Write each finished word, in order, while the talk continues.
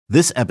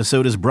This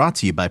episode is brought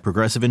to you by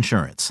Progressive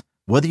Insurance.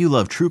 Whether you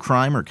love true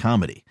crime or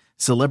comedy,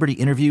 celebrity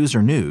interviews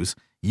or news,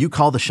 you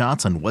call the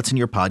shots on what's in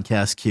your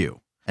podcast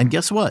queue. And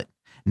guess what?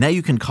 Now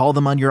you can call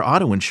them on your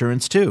auto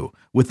insurance too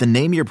with the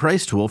Name Your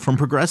Price tool from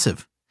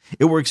Progressive.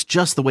 It works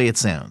just the way it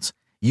sounds.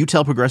 You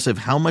tell Progressive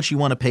how much you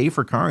want to pay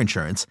for car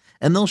insurance,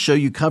 and they'll show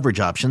you coverage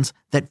options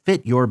that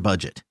fit your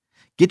budget.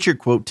 Get your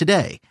quote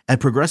today at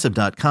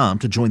Progressive.com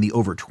to join the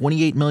over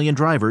 28 million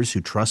drivers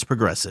who trust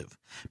Progressive.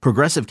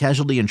 Progressive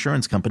Casualty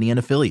Insurance Company and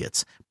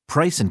Affiliates.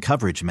 Price and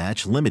coverage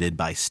match limited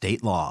by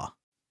state law.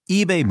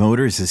 eBay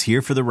Motors is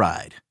here for the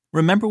ride.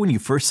 Remember when you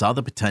first saw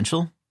the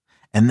potential?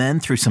 And then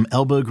through some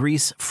elbow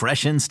grease,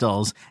 fresh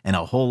installs, and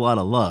a whole lot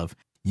of love,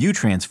 you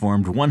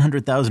transformed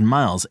 100,000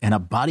 miles and a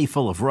body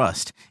full of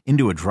rust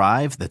into a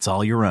drive that's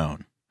all your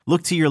own.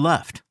 Look to your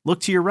left.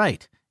 Look to your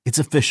right. It's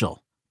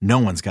official. No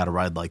one's got a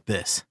ride like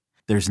this.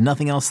 There's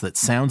nothing else that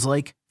sounds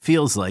like,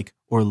 feels like,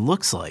 or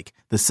looks like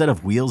the set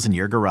of wheels in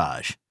your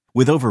garage.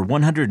 With over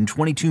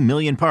 122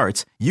 million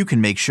parts, you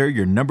can make sure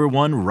your number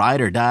one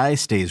ride or die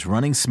stays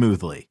running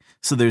smoothly.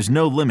 So there's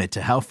no limit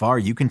to how far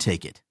you can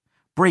take it.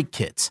 Brake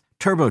kits,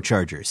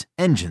 turbochargers,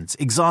 engines,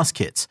 exhaust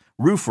kits,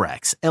 roof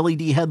racks,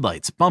 LED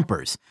headlights,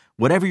 bumpers,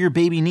 whatever your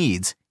baby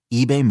needs,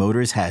 eBay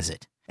Motors has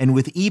it. And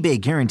with eBay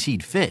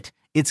Guaranteed Fit,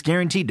 it's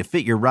guaranteed to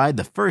fit your ride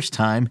the first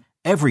time,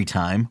 every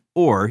time,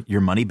 or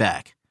your money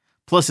back.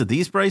 Plus, at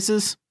these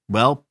prices,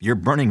 well, you're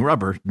burning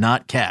rubber,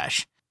 not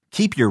cash.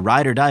 Keep your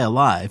ride or die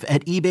alive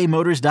at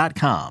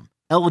ebaymotors.com.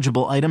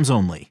 Eligible items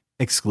only.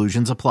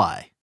 Exclusions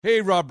apply.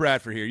 Hey, Rob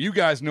Bradford here. You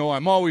guys know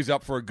I'm always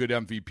up for a good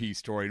MVP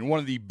story, and one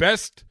of the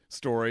best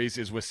stories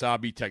is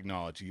Wasabi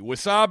Technology.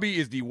 Wasabi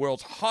is the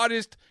world's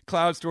hottest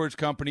cloud storage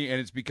company,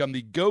 and it's become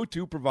the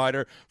go-to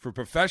provider for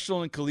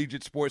professional and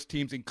collegiate sports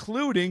teams,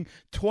 including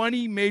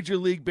 20 Major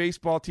League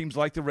Baseball teams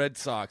like the Red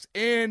Sox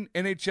and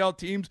NHL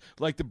teams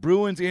like the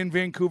Bruins and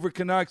Vancouver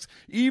Canucks.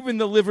 Even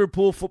the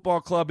Liverpool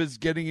Football Club is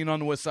getting in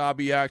on the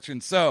Wasabi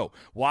action. So,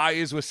 why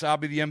is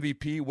Wasabi the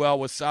MVP? Well,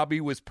 Wasabi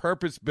was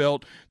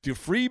purpose-built to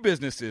free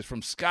businesses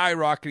from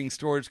skyrocketing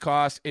storage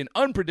costs and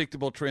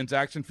unpredictable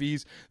transaction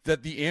fees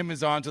that the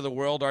Amazons of the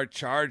world are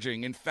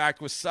charging. In fact,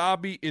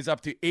 Wasabi is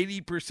up to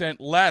 80%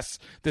 less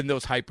than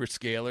those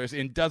hyperscalers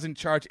and doesn't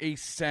charge a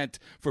cent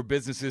for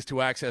businesses to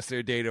access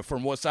their data.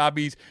 From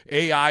Wasabi's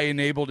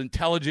AI-enabled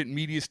intelligent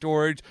media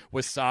storage,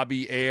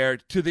 Wasabi Air,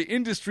 to the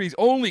industry's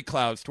only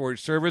cloud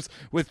storage service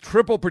with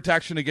triple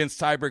protection against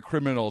cyber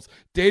criminals,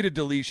 data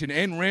deletion,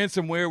 and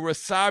ransomware,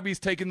 Wasabi's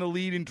taken the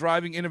lead in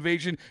driving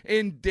innovation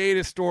in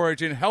data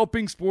storage and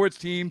helping sports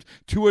teams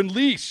to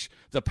unleash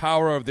the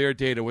power of their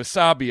data.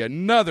 Wasabi,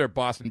 another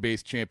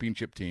Boston-based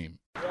championship team.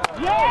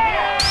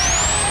 Yeah!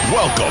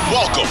 Welcome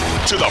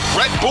to the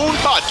Brett Boone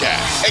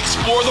Podcast.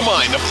 Explore the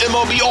mind of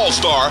MLB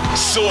All-Star,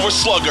 Silver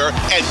Slugger,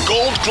 and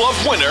Gold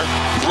Glove winner,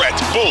 Brett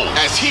Boone,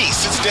 as he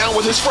sits down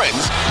with his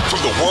friends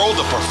from the world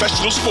of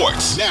professional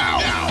sports. Now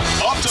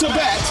up to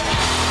bat,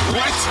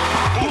 Brett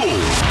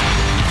Boone.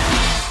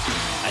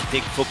 I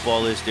think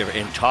football is different.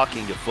 And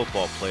talking to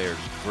football players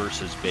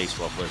versus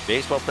baseball players.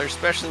 Baseball players,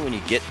 especially when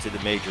you get to the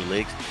major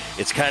leagues,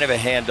 it's kind of a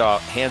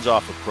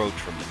hands-off approach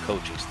from the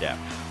coaching staff.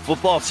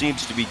 Football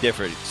seems to be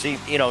different. It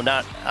seems,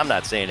 I'm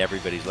not saying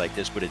everybody's like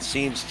this, but it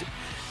seems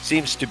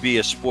to be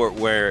a sport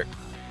where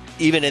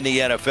even in the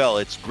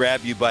NFL, it's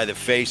grab you by the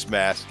face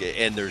mask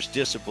and there's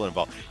discipline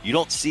involved. You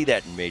don't see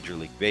that in Major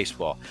League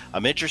Baseball.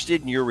 I'm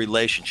interested in your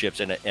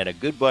relationships, and a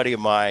good buddy of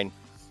mine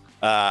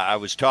I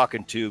was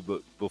talking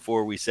to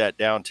before we sat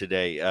down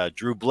today,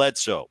 Drew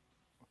Bledsoe.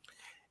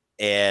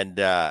 And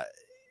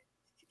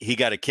he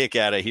got a kick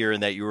out of hearing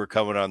that you were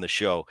coming on the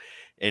show.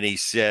 And he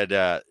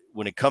said,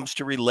 when it comes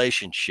to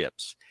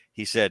relationships,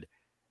 he said,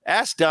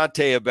 ask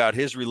Dante about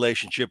his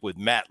relationship with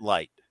Matt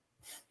Light.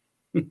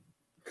 Pretty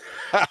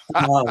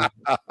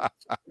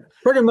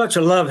much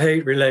a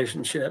love-hate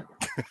relationship.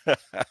 I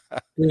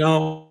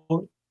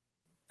didn't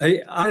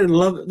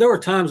love it. There were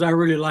times I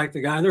really liked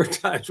the guy. There were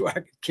times where I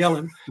could kill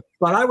him.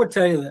 But I would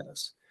tell you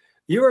this.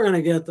 You were going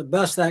to get the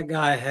best that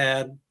guy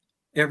had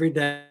every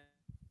day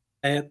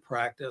at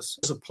practice.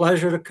 It was a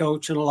pleasure to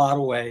coach in a lot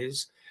of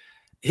ways.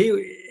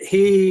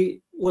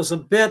 He was a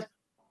bit,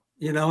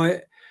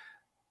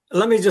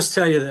 let me just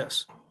tell you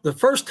this. The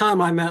first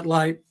time I met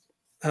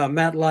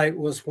Matt Light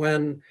was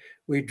when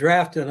we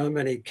drafted him,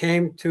 and he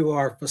came to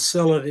our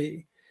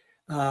facility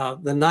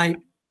the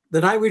night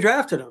we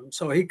drafted him.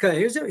 So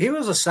he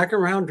was a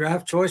second-round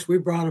draft choice. We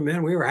brought him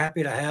in. We were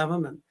happy to have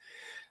him. And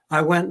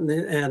I went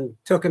and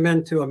took him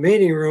into a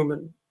meeting room,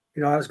 and,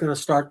 I was going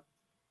to start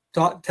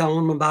telling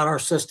him about our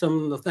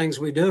system, the things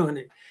we do.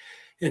 And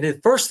the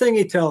first thing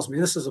he tells me,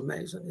 this is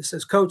amazing. He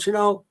says, Coach,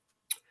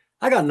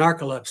 I got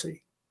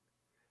narcolepsy.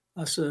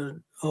 I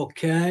said,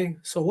 okay,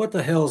 so what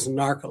the hell is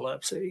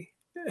narcolepsy?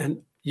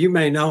 And you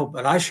may know,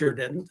 but I sure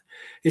didn't.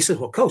 He said,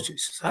 well, Coach, he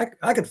says,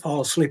 I could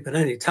fall asleep at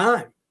any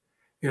time.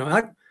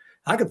 I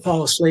could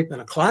fall asleep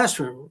in a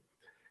classroom.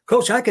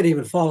 Coach, I could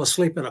even fall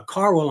asleep in a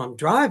car while I'm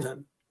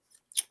driving.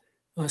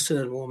 I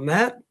said, well,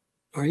 Matt,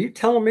 are you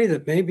telling me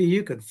that maybe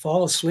you could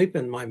fall asleep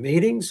in my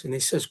meetings? And he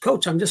says,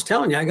 Coach, I'm just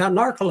telling you, I got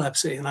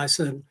narcolepsy. And I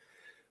said,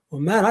 well,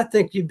 Matt, I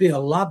think you'd be a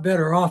lot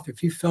better off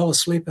if you fell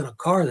asleep in a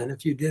car than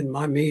if you did in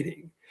my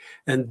meeting.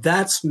 And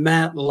that's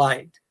Matt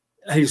Light.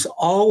 He's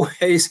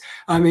always,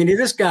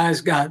 this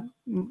guy's got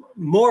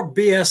more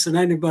BS than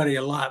anybody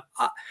alive.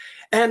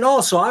 And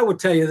also, I would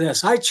tell you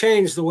this, I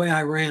changed the way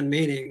I ran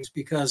meetings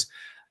because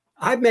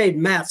I made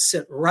Matt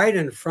sit right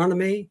in front of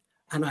me.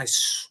 And I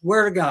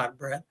swear to God,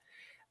 Brett,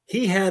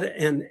 he had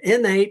an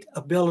innate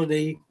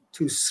ability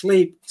to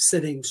sleep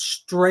sitting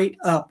straight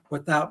up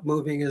without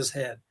moving his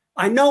head.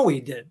 I know he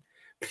did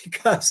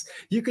because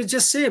you could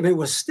just see him. He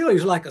was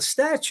like a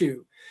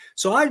statue.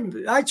 So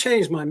I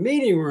changed my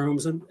meeting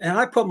rooms and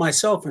I put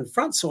myself in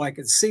front so I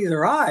could see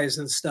their eyes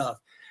and stuff.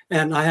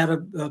 And I had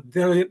a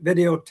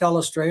video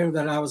telestrator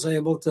that I was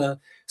able to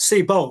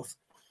see both.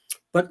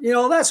 But,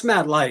 that's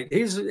Matt Light.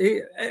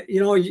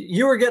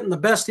 You were getting the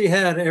best he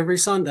had every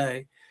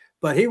Sunday,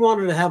 but he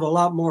wanted to have a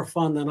lot more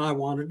fun than I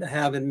wanted to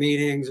have in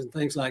meetings and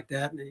things like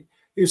that. And he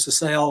used to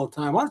say all the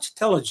time, why don't you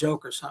tell a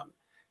joke or something?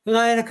 And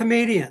I ain't a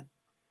comedian.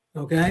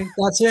 Okay,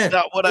 that's it. That's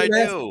not what I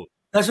do.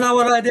 That's not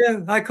what I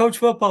do. I coach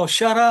football.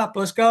 Shut up.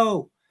 Let's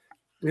go.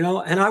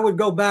 And I would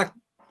go back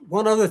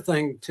one other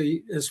thing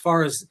to as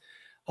far as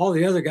all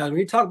the other guys. When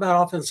you talk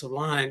about offensive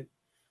line,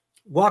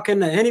 walk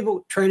into any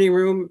training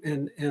room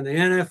in the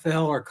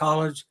NFL or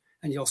college,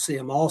 and you'll see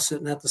them all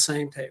sitting at the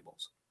same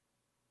tables.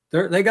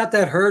 They got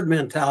that herd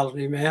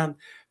mentality, man.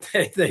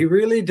 They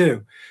really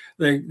do.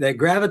 They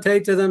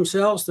gravitate to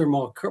themselves. They're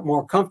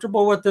more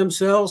comfortable with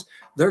themselves.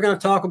 They're going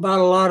to talk about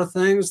a lot of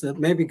things that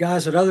maybe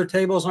guys at other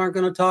tables aren't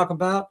going to talk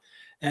about.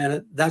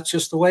 And that's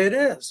just the way it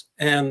is.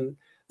 And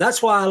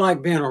that's why I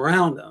like being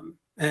around them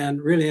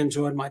and really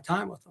enjoyed my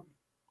time with them.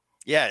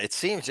 Yeah, it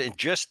seems in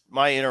just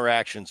my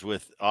interactions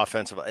with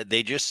offensive,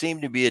 they just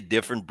seem to be a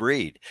different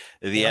breed.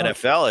 The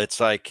NFL, it's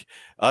like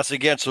us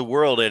against the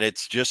world, and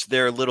it's just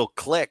their little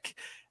clique.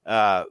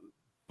 But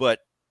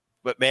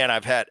man,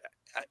 I've had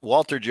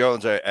Walter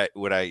Jones.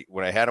 When I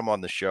had him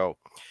on the show,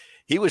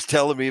 he was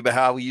telling me about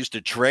how he used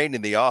to train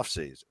in the off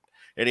season,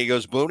 and he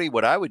goes, "Booney,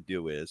 what I would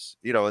do is,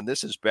 and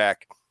this is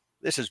back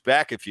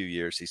a few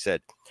years." He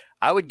said,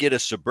 "I would get a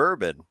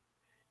Suburban,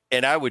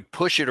 and I would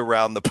push it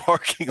around the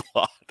parking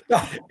lot."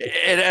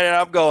 And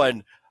I'm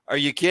going, "Are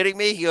you kidding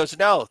me?" He goes,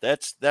 "No,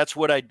 that's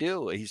what I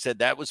do." He said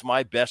that was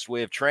my best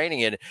way of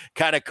training, and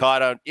kind of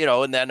caught on,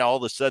 and then all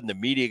of a sudden the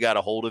media got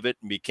a hold of it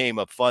and became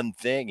a fun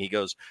thing. He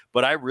goes,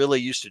 "But I really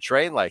used to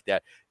train like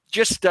that."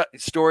 Just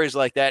stories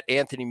like that.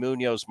 Anthony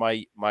Munoz,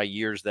 my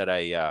years that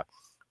I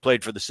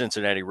played for the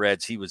Cincinnati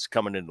Reds, he was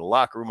coming into the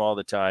locker room all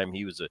the time.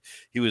 He was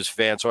a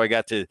fan, so I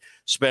got to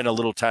spend a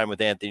little time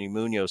with Anthony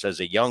Munoz as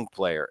a young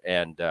player,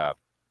 and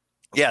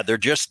yeah, they're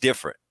just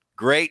different.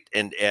 Great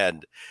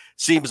and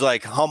seems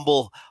like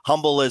humble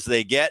as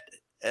they get.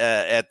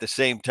 At the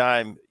same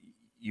time,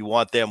 you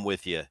want them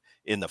with you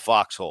in the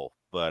foxhole.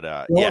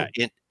 But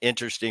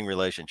interesting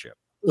relationship.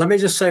 Let me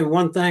just say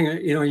one thing.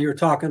 You were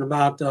talking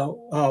about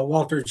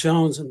Walter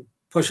Jones and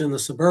pushing the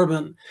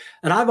Suburban,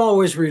 and I've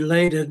always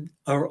related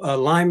a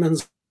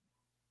lineman's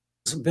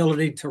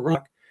ability to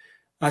run.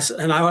 I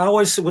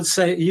always would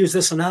use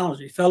this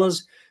analogy,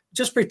 fellas.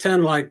 Just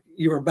pretend like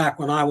you were back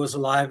when I was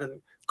alive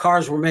and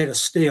cars were made of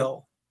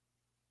steel.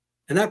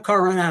 And that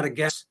car ran out of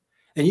gas,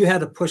 and you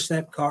had to push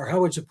that car. How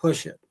would you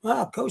push it?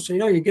 Well, Coach,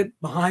 you get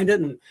behind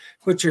it and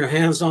put your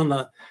hands on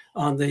the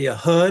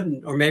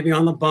hood or maybe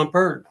on the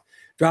bumper, and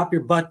drop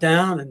your butt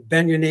down and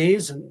bend your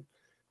knees and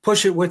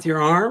push it with your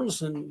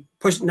arms and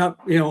push it up.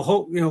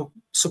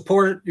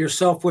 Support it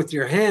yourself with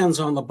your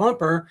hands on the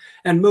bumper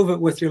and move it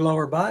with your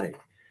lower body.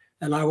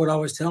 And I would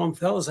always tell them,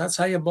 fellas, that's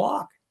how you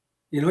block.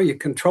 You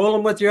control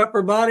them with your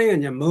upper body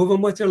and you move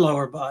them with your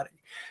lower body.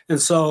 And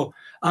so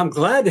I'm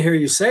glad to hear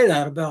you say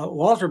that about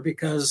Walter,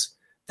 because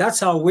that's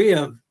how we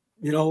have,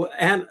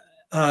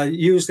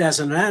 used as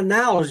an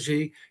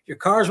analogy. Your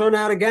car's run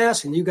out of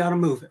gas and you got to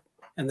move it.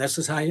 And this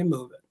is how you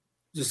move it.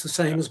 Just the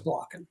same as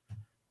blocking.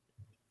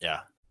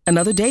 Yeah.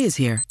 Another day is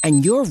here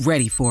and you're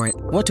ready for it.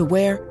 What to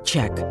wear?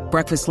 Check.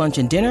 Breakfast, lunch,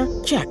 and dinner?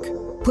 Check.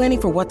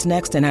 Planning for what's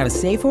next and how to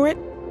save for it?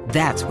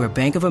 That's where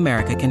Bank of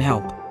America can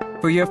help.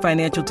 For your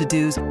financial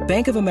to-dos,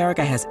 Bank of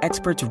America has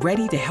experts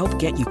ready to help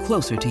get you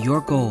closer to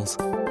your goals.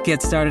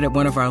 Get started at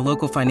one of our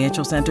local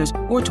financial centers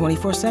or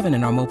 24/7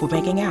 in our mobile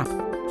banking app.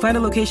 Find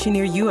a location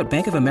near you at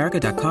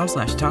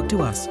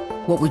bankofamerica.com/talktous.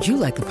 What would you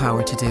like the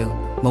power to do?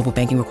 Mobile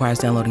banking requires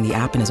downloading the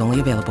app and is only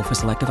available for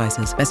select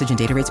devices. Message and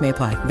data rates may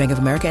apply. Bank of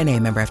America N.A.,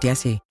 member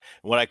FDIC.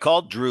 When I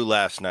called Drew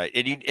last night,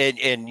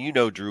 and you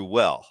know Drew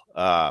well,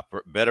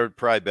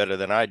 probably better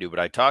than I do, but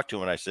I talked to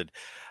him and I said,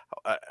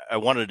 I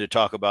wanted to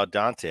talk about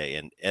Dante.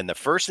 And the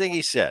first thing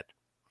he said,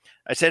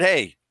 I said,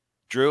 "Hey,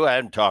 Drew," I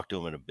hadn't talked to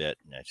him in a bit.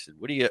 And I said,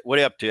 what are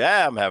you up to?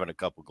 I'm having a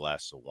couple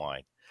glasses of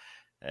wine.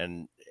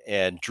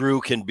 And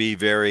Drew can be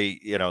very,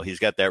 he's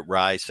got that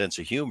wry sense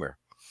of humor.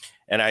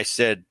 And I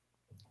said,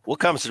 "What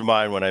comes to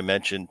mind when I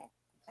mentioned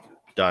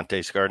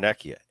Dante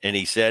Scarnecchia?" And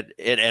he said,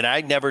 and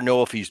I never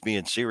know if he's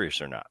being serious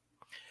or not.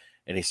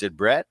 And he said,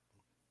 "Brett,"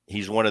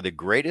 he's one of the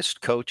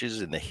greatest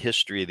coaches in the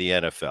history of the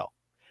NFL.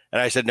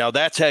 And I said, now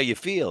that's how you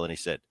feel. And he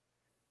said,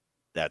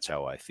 that's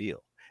how I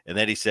feel. And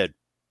then he said,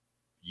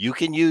 you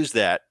can use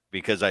that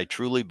because I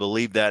truly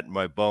believe that in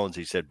my bones.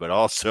 He said, but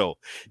also,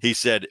 he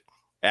said,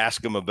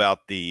 ask him about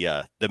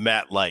the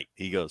Matt Light.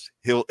 He goes,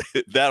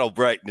 that'll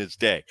brighten his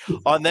day.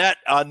 On that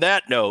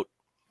note,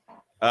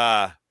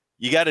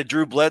 you got a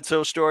Drew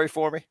Bledsoe story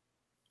for me?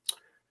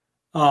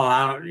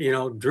 Oh,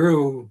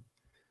 Drew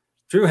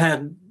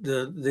had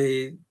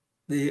the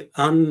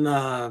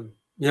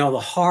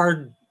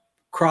hard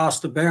cross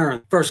to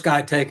bear. First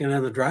guy taken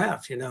in the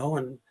draft,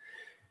 and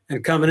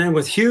coming in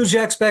with huge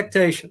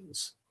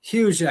expectations.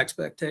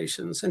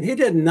 And he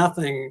did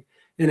nothing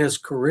in his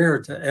career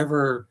to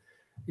ever,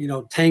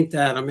 taint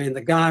that. I mean,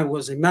 the guy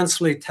was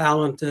immensely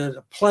talented,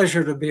 a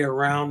pleasure to be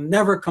around,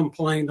 never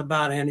complained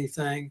about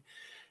anything.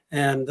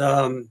 And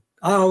I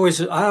always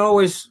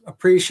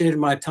appreciated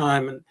my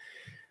time. And,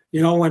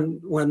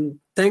 when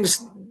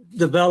things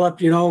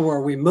developed,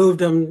 where we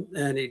moved him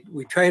and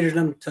we traded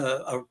him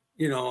to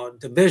a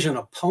division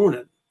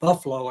opponent,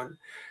 Buffalo, and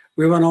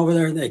we went over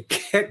there and they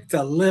kicked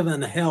the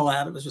living hell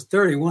out of us. It was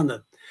 31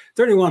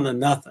 to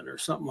nothing or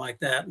something like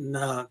that. And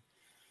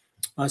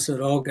I said,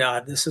 oh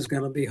God, this is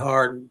going to be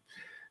hard. And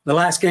the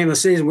last game of the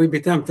season, we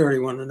beat them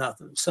 31 to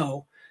nothing.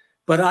 So,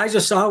 but I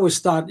always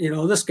thought,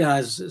 this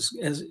guy's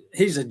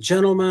he's a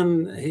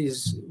gentleman.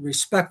 He's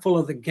respectful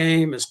of the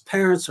game. His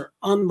parents are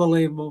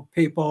unbelievable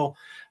people.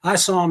 I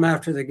saw him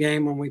after the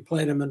game when we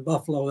played him in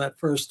Buffalo that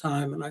first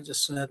time. And I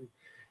just said,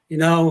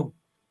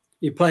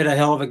 you played a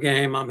hell of a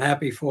game. I'm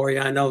happy for you.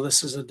 I know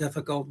this is a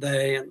difficult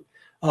day and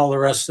all the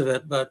rest of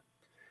it, but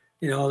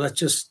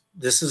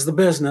this is the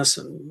business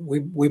and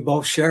we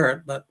both share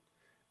it. But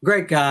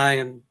great guy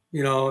and,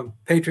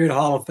 Patriot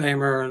Hall of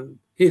Famer, and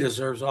he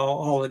deserves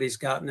all that he's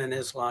gotten in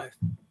his life.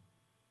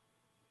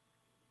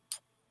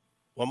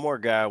 One more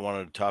guy I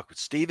wanted to talk with,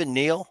 Stephen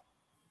Neal.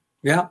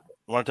 Yeah.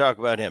 I want to talk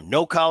about him.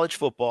 No college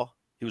football.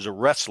 He was a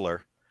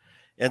wrestler,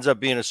 ends up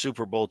being a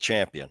Super Bowl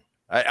champion.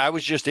 I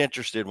was just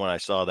interested when I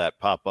saw that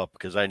pop up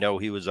because I know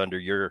he was under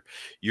your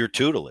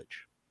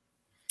tutelage.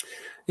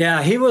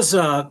 Yeah, he was.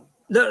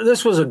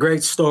 This was a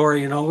great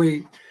story.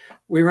 We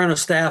were in a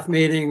staff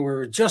meeting. We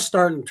were just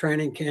starting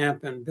training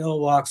camp, and Bill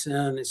walks in.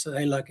 And he said,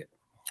 "Hey, look,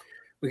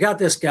 we got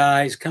this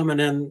guy. He's coming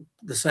in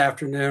this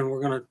afternoon.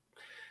 We're gonna,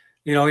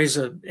 he's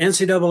a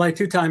NCAA,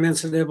 two-time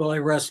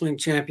NCAA wrestling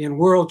champion,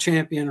 world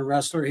champion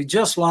wrestler. He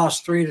just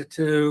lost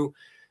 3-2.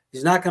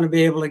 He's not going to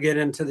be able to get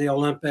into the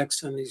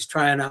Olympics, and he's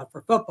trying out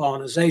for football,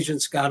 and his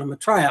agent's got him a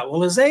tryout."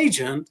 Well, his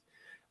agent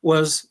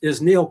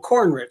is Neil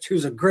Cornrich,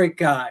 who's a great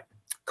guy.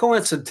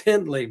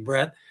 Coincidentally,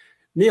 Brett,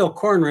 Neil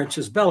Cornrich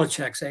is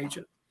Belichick's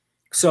agent.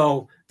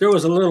 So there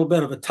was a little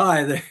bit of a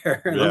tie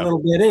there and a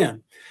little bit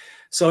in.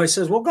 So he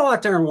says, well, go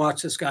out there and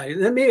watch this guy.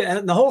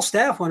 And the whole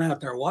staff went out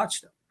there and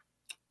watched him.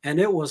 And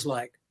it was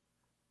like,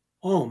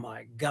 oh,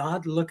 my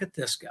God, look at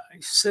this guy.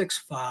 He's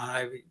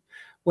 6'5",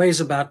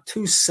 weighs about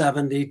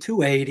 270,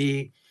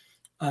 280,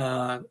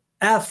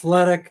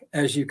 athletic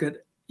as you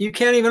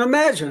can't even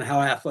imagine how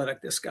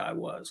athletic this guy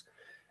was.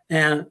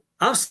 And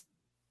I'm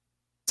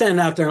standing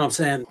out there and I'm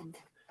saying,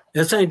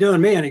 this ain't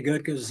doing me any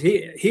good because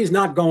he's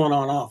not going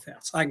on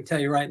offense. I can tell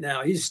you right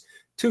now, he's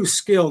too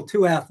skilled,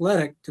 too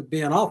athletic to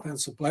be an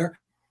offensive player.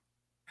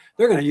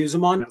 They're going to use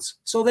him on this.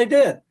 So they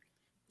did.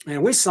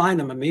 And we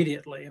signed him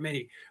immediately. I mean,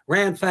 he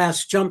ran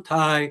fast, jumped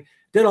high,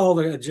 did all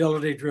the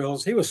agility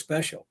drills. He was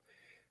special.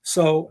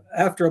 So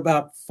after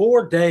about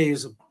 4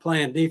 days of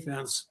playing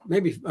defense,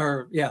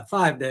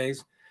 5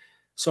 days.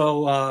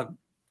 So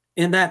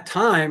in that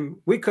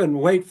time, we couldn't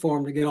wait for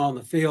him to get on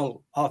the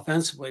field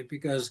offensively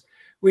because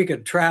we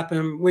could trap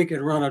him, we could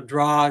run a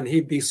draw, and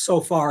he'd be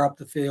so far up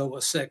the field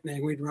with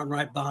sickening. We'd run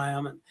right by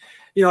him. And,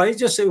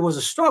 it was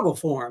a struggle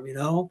for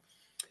him,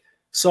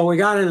 So we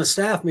got in a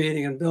staff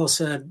meeting and Bill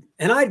said,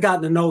 and I'd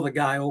gotten to know the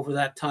guy over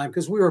that time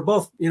because we were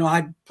both,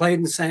 I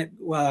played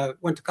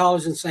went to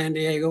college in San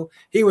Diego.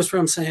 He was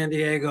from San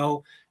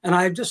Diego. And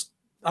I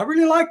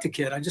really liked the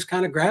kid. I just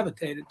kind of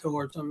gravitated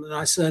towards him. And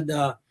I said,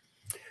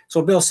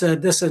 so Bill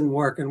said, this isn't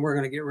working. We're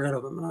going to get rid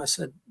of him. And I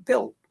said,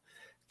 Bill,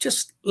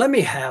 just let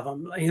me have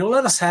him.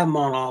 Let us have him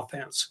on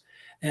offense.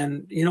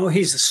 And,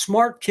 he's a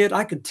smart kid.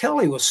 I could tell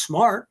he was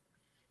smart.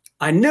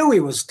 I knew he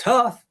was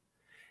tough.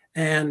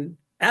 And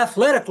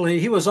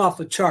athletically, he was off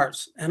the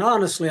charts. And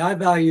honestly, I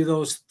value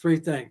those three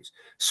things: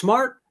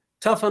 smart,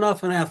 tough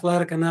enough, and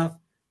athletic enough.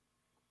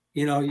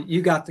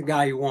 You got the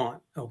guy you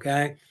want.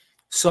 Okay.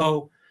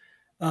 So,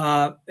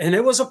 and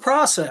it was a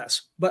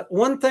process. But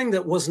one thing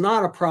that was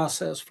not a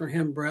process for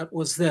him, Brett,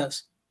 was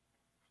this.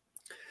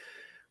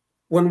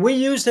 When we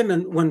used him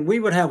and when we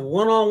would have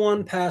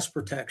one-on-one pass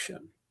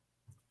protection,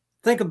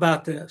 think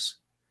about this.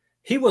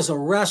 He was a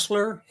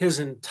wrestler his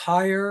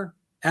entire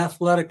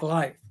athletic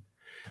life.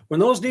 When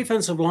those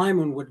defensive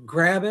linemen would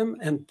grab him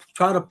and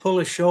try to pull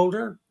his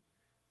shoulder,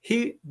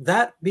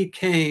 that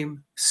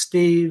became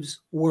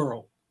Steve's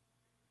world.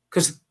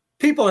 Because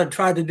people had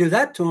tried to do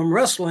that to him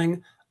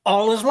wrestling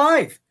all his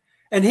life,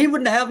 and he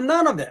wouldn't have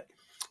none of it.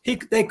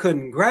 They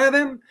couldn't grab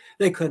him.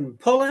 They couldn't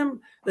pull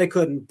him. They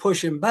couldn't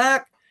push him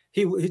back.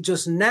 He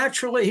just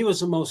naturally, he was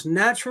the most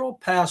natural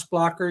pass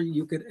blocker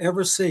you could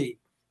ever see.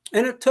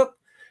 And it took,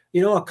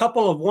 a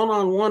couple of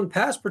one-on-one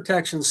pass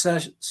protection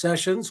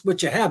sessions,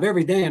 which you have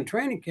every day in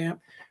training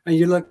camp. And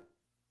you look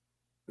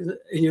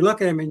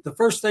at him, and the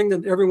first thing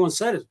that everyone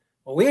said is,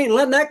 well, we ain't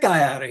letting that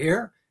guy out of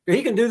here.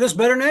 He can do this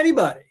better than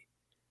anybody.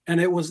 And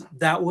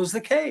that was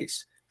the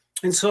case.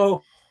 And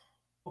so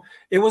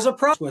it was a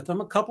process with him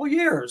a couple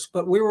years,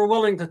 but we were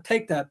willing to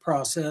take that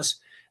process.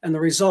 And the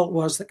result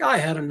was the guy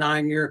had a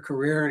 9-year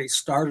career, and he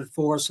started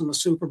for us in the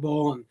Super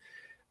Bowl,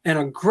 and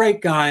a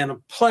great guy and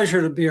a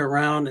pleasure to be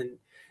around. And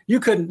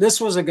this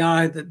was a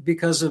guy that,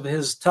 because of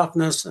his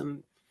toughness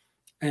and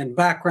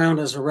background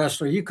as a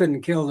wrestler, you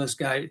couldn't kill this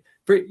guy.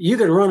 You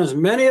could run as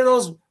many of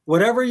those,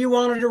 whatever you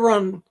wanted to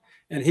run,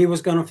 and he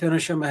was going to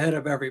finish him ahead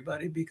of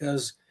everybody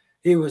because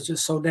he was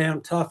just so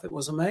damn tough. It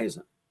was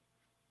amazing.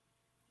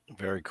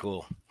 Very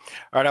cool.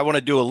 All right, I want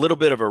to do a little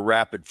bit of a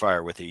rapid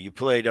fire with you. You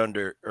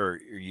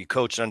you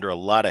coached under a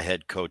lot of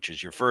head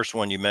coaches. Your first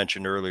one you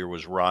mentioned earlier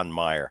was Ron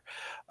Meyer.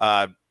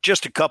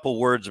 Just a couple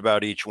words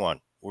about each one.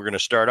 We're going to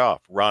start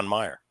off. Ron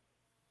Meyer.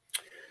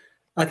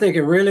 I think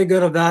a really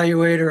good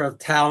evaluator of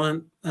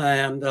talent.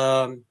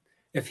 And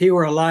if he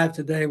were alive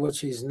today, which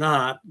he's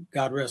not,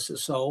 God rest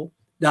his soul,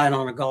 died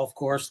on a golf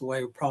course the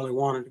way we probably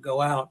wanted to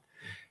go out,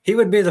 he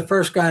would be the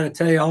first guy to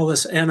tell you all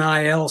this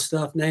NIL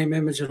stuff, name,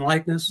 image, and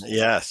likeness.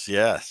 Yes.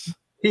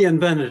 He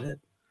invented it.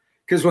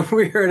 Because when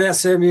we were at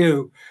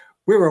SMU,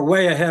 we were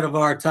way ahead of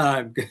our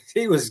time.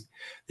 He was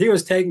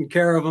taking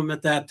care of them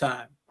at that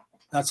time.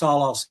 That's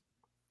all I'll say.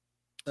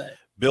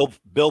 Bill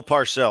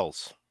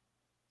Parcells.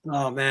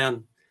 Oh,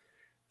 man.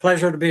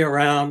 Pleasure to be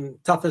around.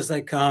 Tough as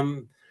they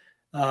come.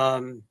 He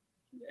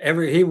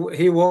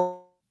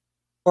wore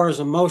his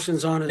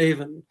emotions on it.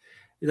 Even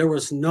there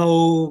was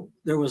no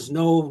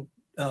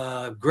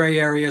gray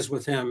areas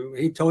with him.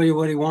 He told you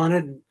what he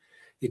wanted, and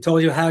he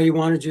told you how he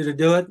wanted you to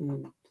do it.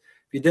 And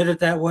if you did it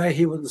that way,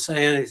 he wouldn't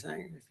say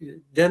anything. If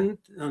you didn't,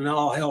 then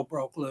all hell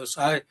broke loose.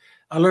 I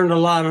learned a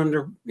lot I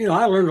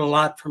learned a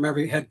lot from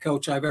every head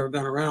coach I've ever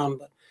been around,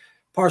 but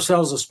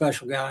Parcells is a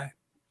special guy.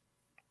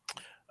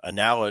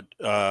 Now at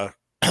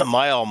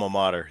my alma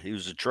mater, he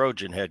was a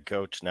Trojan head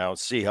coach. Now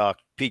it's Seahawk.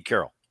 Pete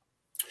Carroll.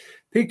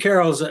 Pete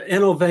Carroll is an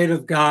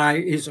innovative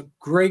guy. He's a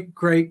great,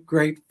 great,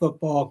 great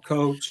football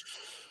coach.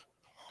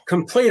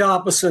 Complete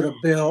opposite of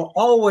Bill.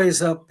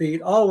 Always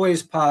upbeat,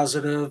 always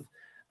positive.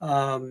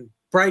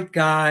 Bright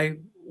guy.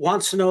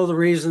 Wants to know the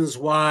reasons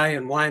why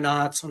and why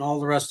nots and all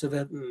the rest of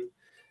it. And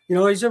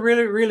he's a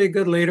really, really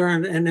good leader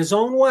in his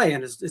own way.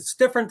 And it's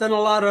different than a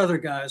lot of other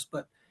guys.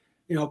 But,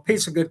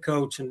 Pete's a good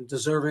coach and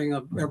deserving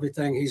of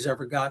everything he's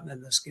ever gotten in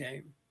this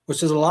game,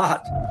 which is a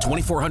lot.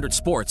 2400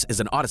 Sports is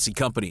an Odyssey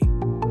company.